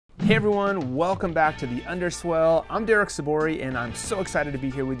Hey everyone, welcome back to the Underswell. I'm Derek Sabori and I'm so excited to be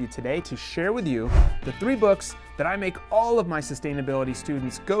here with you today to share with you the 3 books that I make all of my sustainability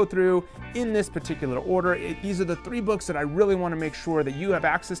students go through in this particular order. These are the 3 books that I really want to make sure that you have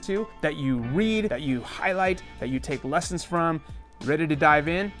access to, that you read, that you highlight, that you take lessons from. Ready to dive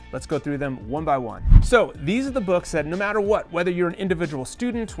in? Let's go through them one by one. So these are the books that no matter what, whether you're an individual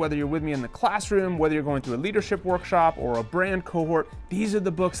student, whether you're with me in the classroom, whether you're going through a leadership workshop or a brand cohort, these are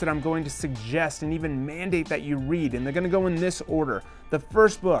the books that I'm going to suggest and even mandate that you read, and they're gonna go in this order. The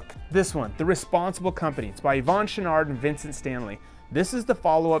first book, this one, The Responsible Company. It's by Yvon Chouinard and Vincent Stanley. This is the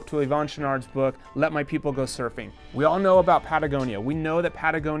follow-up to Yvon Chouinard's book, Let My People Go Surfing. We all know about Patagonia. We know that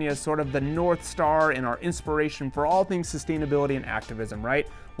Patagonia is sort of the North Star and our inspiration for all things sustainability and activism, right?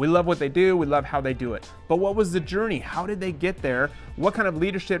 We love what they do, we love how they do it. But what was the journey? How did they get there? What kind of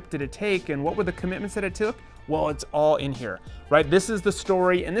leadership did it take? And what were the commitments that it took? Well, it's all in here, right? This is the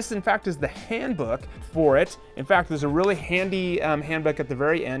story, and this in fact is the handbook for it. In fact, there's a really handy handbook at the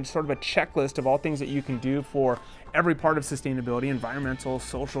very end, sort of a checklist of all things that you can do for every part of sustainability, environmental,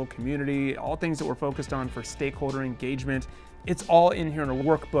 social, community, all things that we're focused on for stakeholder engagement. It's all in here in a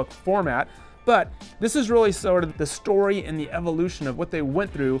workbook format. But this is really sort of the story and the evolution of what they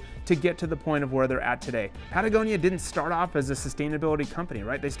went through to get to the point of where they're at today. Patagonia didn't start off as a sustainability company,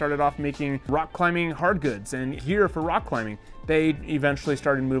 right? They started off making rock climbing hard goods and gear for rock climbing. They eventually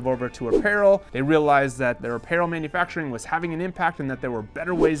started to move over to apparel. They realized that their apparel manufacturing was having an impact and that there were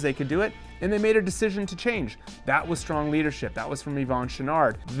better ways they could do it. And they made a decision to change. That was strong leadership. That was from Yvon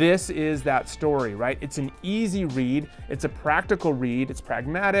Chouinard. This is that story, right? It's an easy read. It's a practical read. It's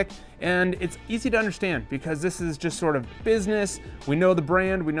pragmatic and it's easy to understand because this is just sort of business. We know the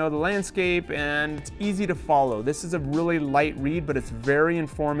brand, we know the landscape, and it's easy to follow. This is a really light read, but it's very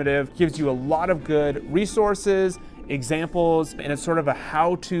informative. Gives you a lot of good resources, examples, and it's sort of a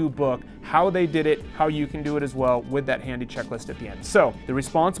how-to book, how they did it, how you can do it as well with that handy checklist at the end. So, The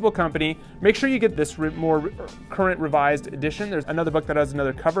Responsible Company, make sure you get this more current revised edition. There's another book that has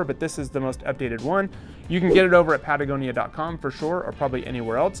another cover, but this is the most updated one. You can get it over at patagonia.com for sure, or probably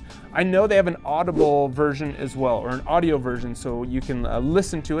anywhere else. I know they have an Audible version as well, or an audio version, so you can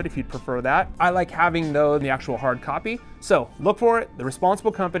listen to it if you'd prefer that. I like having though the actual hard copy. So look for it, The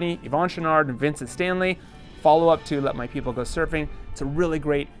Responsible Company, Yvon Chouinard and Vincent Stanley. Follow up to Let My People Go Surfing. It's a really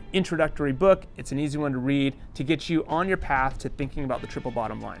great introductory book. It's an easy one to read to get you on your path to thinking about the triple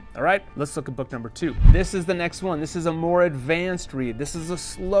bottom line. All right, let's look at book number 2. This is the next one. This is a more advanced read. This is a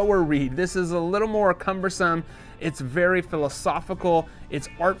slower read. This is a little more cumbersome. It's very philosophical. It's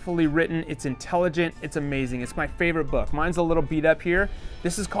artfully written. It's intelligent. It's amazing. It's my favorite book. Mine's a little beat up here.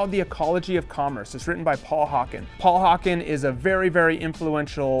 This is called The Ecology of Commerce. It's written by Paul Hawken. Paul Hawken is a very, very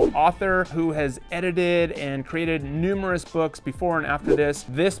influential author who has edited and created numerous books before and after this.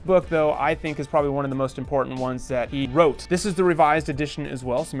 This book, though, I think is probably one of the most important ones that he wrote. This is the revised edition as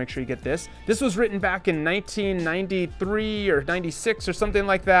well, so make sure you get this. This was written back in 1993 or 96 or something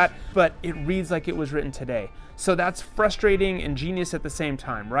like that, but it reads like it was written today. So that's frustrating and genius at the same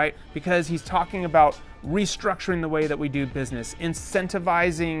time, right? Because he's talking about restructuring the way that we do business,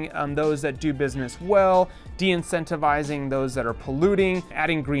 incentivizing those that do business well, de-incentivizing those that are polluting,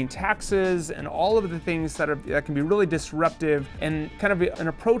 adding green taxes, and all of the things that can be really disruptive, and kind of an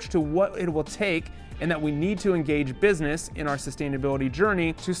approach to what it will take and that we need to engage business in our sustainability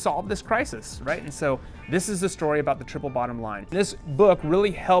journey to solve this crisis, right? And so this is the story about the triple bottom line. This book really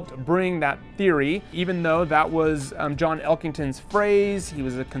helped bring that theory, even though that was John Elkington's phrase. He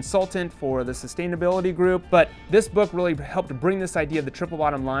was a consultant for the sustainability group, but this book really helped bring this idea of the triple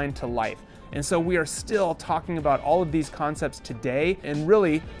bottom line to life. And so we are still talking about all of these concepts today and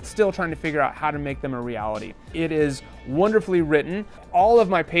really still trying to figure out how to make them a reality. It is wonderfully written. All of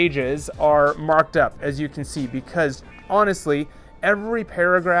my pages are marked up, as you can see, because honestly, every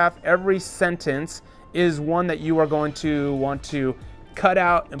paragraph, every sentence is one that you are going to want to cut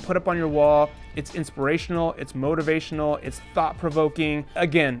out and put up on your wall. It's inspirational, it's motivational, it's thought-provoking.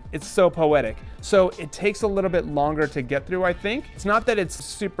 Again, it's so poetic. So it takes a little bit longer to get through, I think. It's not that it's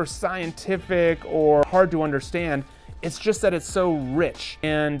super scientific or hard to understand. It's just that it's so rich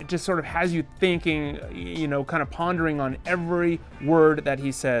and it just sort of has you thinking, you know, kind of pondering on every word that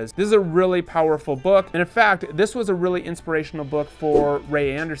he says. This is a really powerful book. And in fact, this was a really inspirational book for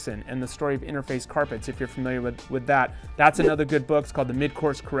Ray Anderson and the story of interface carpets. If you're familiar with that, that's another good book. It's called The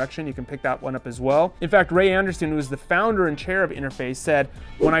Mid-Course Correction. You can pick that one up as well. In fact, Ray Anderson, who is the founder and chair of Interface, said,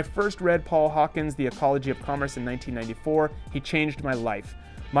 "When I first read Paul Hawken's The Ecology of Commerce in 1994, he changed my life,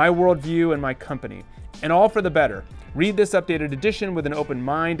 my worldview, and my company. And all for the better. Read this updated edition with an open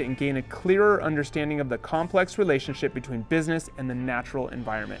mind and gain a clearer understanding of the complex relationship between business and the natural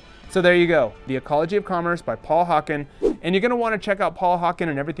environment. So there you go, The Ecology of Commerce by Paul Hawken. And you're gonna wanna check out Paul Hawken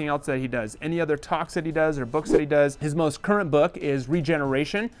and everything else that he does. Any other talks that he does or books that he does. His most current book is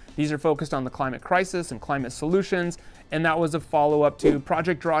Regeneration. These are focused on the climate crisis and climate solutions. And that was a follow-up to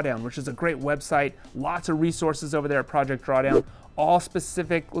Project Drawdown, which is a great website. Lots of resources over there at Project Drawdown, all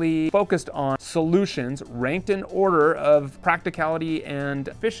specifically focused on solutions ranked in order of practicality and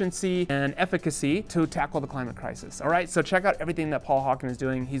efficiency and efficacy to tackle the climate crisis. All right, so check out everything that Paul Hawken is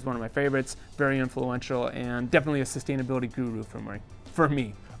doing. He's one of my favorites, very influential, and definitely a sustainability guru for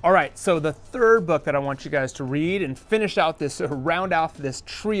me. All right, so the third book that I want you guys to read and finish out this, round off this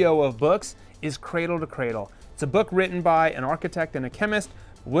trio of books is Cradle to Cradle. It's a book written by an architect and a chemist,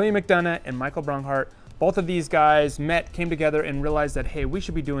 William McDonough and Michael Braungart. Both of these guys came together and realized that, hey, we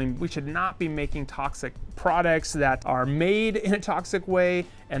should not be making toxic products that are made in a toxic way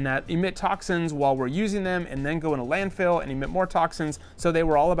and that emit toxins while we're using them and then go in a landfill and emit more toxins. So they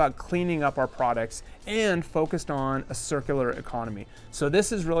were all about cleaning up our products and focused on a circular economy. So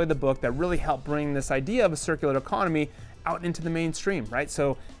this is really the book that really helped bring this idea of a circular economy out into the mainstream, right?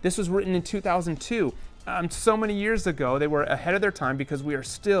 So this was written in 2002. So many years ago. They were ahead of their time because we are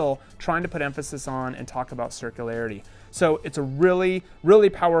still trying to put emphasis on and talk about circularity. So it's a really, really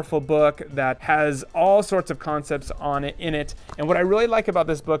powerful book that has all sorts of concepts in it. And what I really like about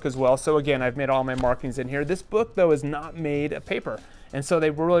this book as well, so again, I've made all my markings in here. This book though is not made of paper. And so they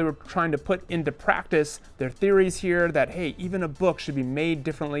really were trying to put into practice their theories here that, hey, even a book should be made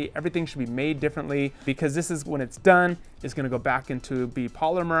differently. Everything should be made differently because this is when it's done, it's going to go back into be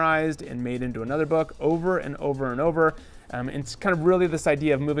polymerized and made into another book over and over and over. It's kind of really this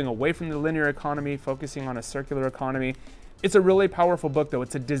idea of moving away from the linear economy, focusing on a circular economy. It's a really powerful book though.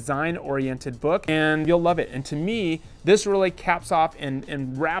 It's a design-oriented book and you'll love it. And to me, this really caps off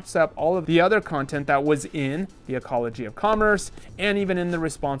and wraps up all of the other content that was in The Ecology of Commerce and even in The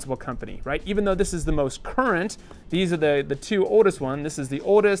Responsible Company, right? Even though this is the most current, these are the two oldest ones. This is the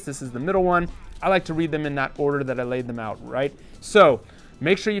oldest, this is the middle one. I like to read them in that order that I laid them out, right? So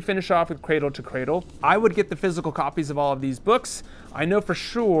make sure you finish off with Cradle to Cradle. I would get the physical copies of all of these books. I know for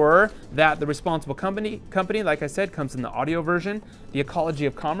sure that The Responsible Company, like I said, comes in the audio version. The Ecology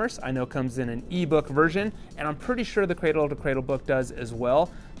of Commerce, I know comes in an ebook version, and I'm pretty sure the Cradle to Cradle book does as well.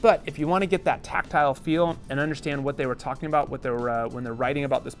 But if you want to get that tactile feel and understand what they were talking about, what they were, when they're writing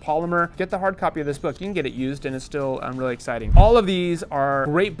about this polymer, get the hard copy of this book. You can get it used and it's still really exciting. All of these are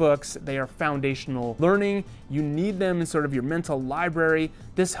great books. They are foundational learning. You need them in sort of your mental library.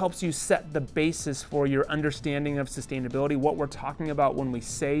 This helps you set the basis for your understanding of sustainability, what we're talking about when we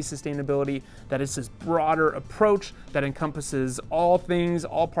say sustainability, that it's this broader approach that encompasses all things,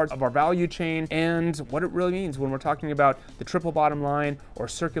 all parts of our value chain, and what it really means when we're talking about the triple bottom line or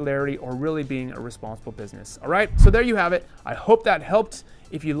circularity or really being a responsible business. All right, so there you have it. I hope that helped.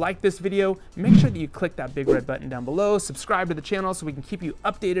 If you like this video, make sure that you click that big red button down below, subscribe to the channel so we can keep you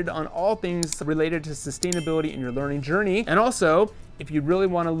updated on all things related to sustainability in your learning journey. And also, if you really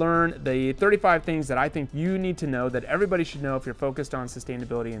want to learn the 35 things that I think you need to know, that everybody should know if you're focused on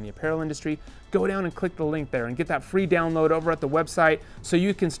sustainability in the apparel industry, go down and click the link there and get that free download over at the website so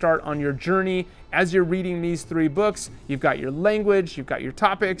you can start on your journey. As you're reading these 3 books, you've got your language, you've got your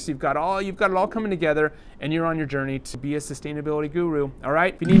topics, you've got it all coming together, and you're on your journey to be a sustainability guru. All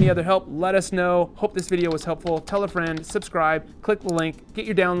right, if you need any other help, let us know. Hope this video was helpful. Tell a friend, subscribe, click the link, get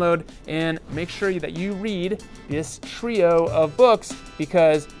your download, and make sure that you read this trio of books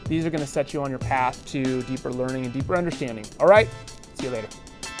because these are going to set you on your path to deeper learning and deeper understanding. All right, see you later.